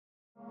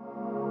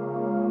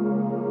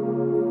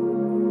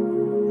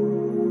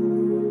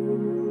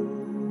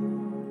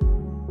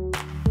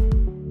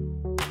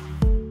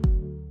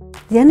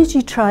The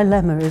energy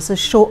trilemma is a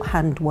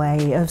shorthand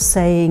way of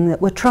saying that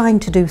we're trying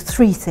to do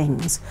three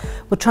things.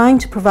 We're trying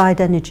to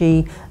provide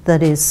energy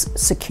that is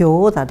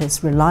secure, that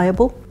is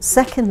reliable.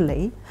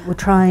 Secondly, we're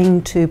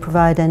trying to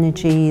provide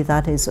energy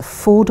that is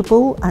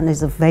affordable and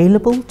is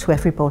available to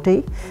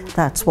everybody.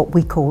 That's what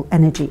we call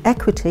energy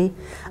equity.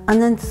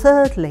 And then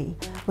thirdly,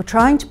 we're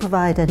trying to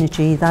provide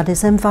energy that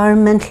is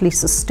environmentally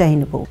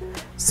sustainable.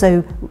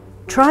 So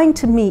trying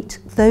to meet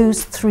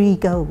those three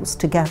goals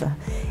together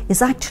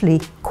is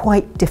actually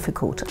quite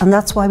difficult, and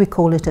that's why we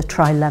call it a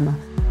trilemma.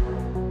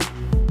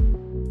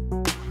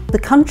 The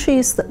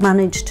countries that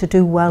manage to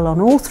do well on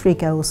all three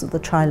goals of the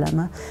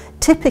trilemma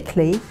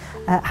typically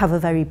have a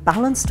very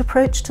balanced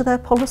approach to their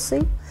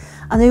policy,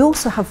 and they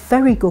also have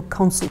very good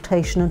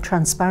consultation and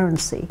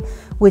transparency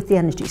with the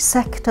energy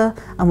sector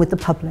and with the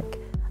public.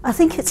 I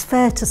think it's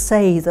fair to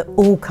say that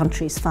all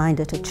countries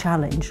find it a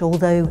challenge,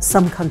 although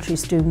some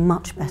countries do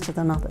much better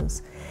than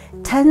others.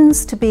 It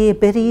tends to be a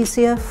bit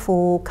easier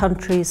for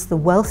countries the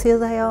wealthier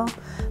they are,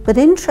 but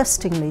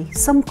interestingly,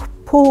 some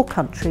poor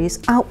countries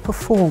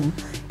outperform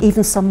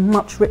even some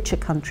much richer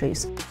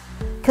countries.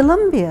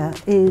 Colombia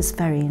is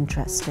very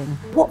interesting.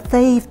 What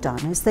they've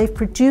done is they've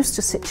produced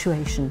a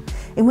situation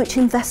in which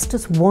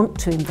investors want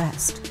to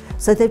invest.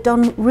 So they've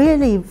done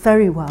really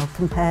very well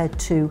compared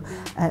to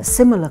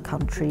similar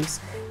countries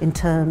in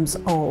terms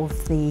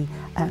of the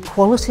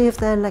quality of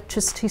their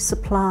electricity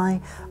supply,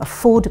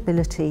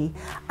 affordability,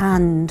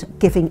 and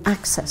giving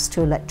access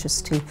to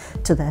electricity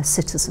to their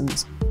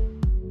citizens.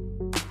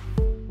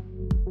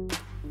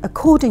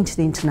 According to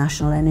the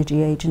International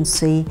Energy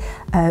Agency,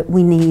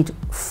 we need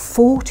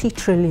 $40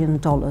 trillion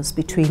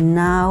between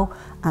now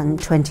and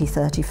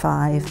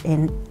 2035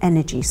 in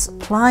energy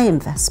supply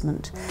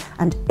investment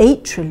and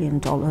 $8 trillion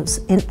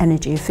in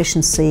energy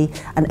efficiency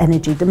and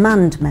energy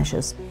demand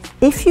measures.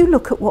 If you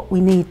look at what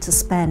we need to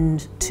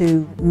spend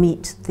to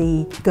meet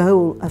the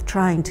goal of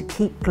trying to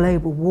keep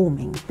global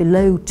warming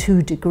below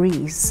 2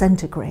 degrees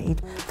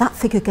centigrade, that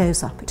figure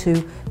goes up to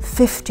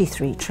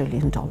 $53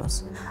 trillion.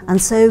 And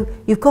so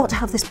you've got to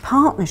have this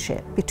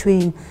partnership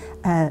between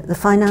the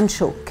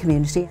financial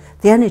community,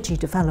 the energy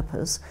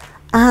developers,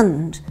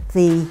 and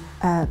the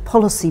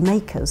policy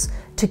makers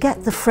to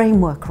get the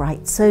framework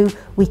right so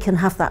we can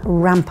have that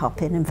ramp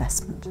up in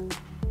investment.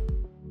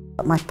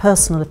 But my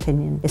personal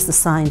opinion is the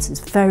science is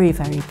very,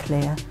 very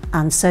clear,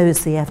 and so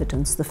is the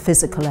evidence, the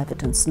physical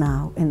evidence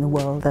now in the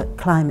world, that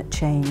climate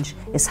change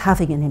is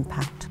having an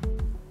impact.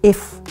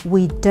 If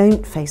we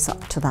don't face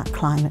up to that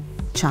climate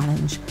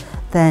challenge,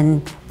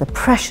 then the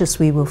pressures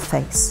we will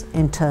face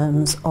in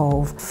terms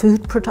of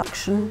food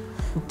production,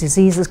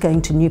 diseases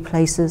going to new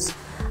places,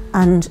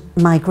 and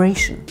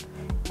migration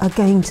are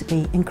going to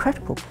be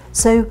incredible.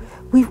 So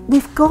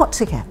we've got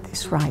to get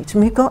this right,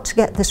 and we've got to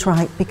get this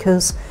right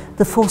because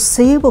the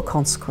foreseeable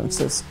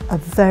consequences are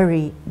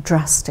very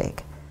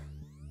drastic.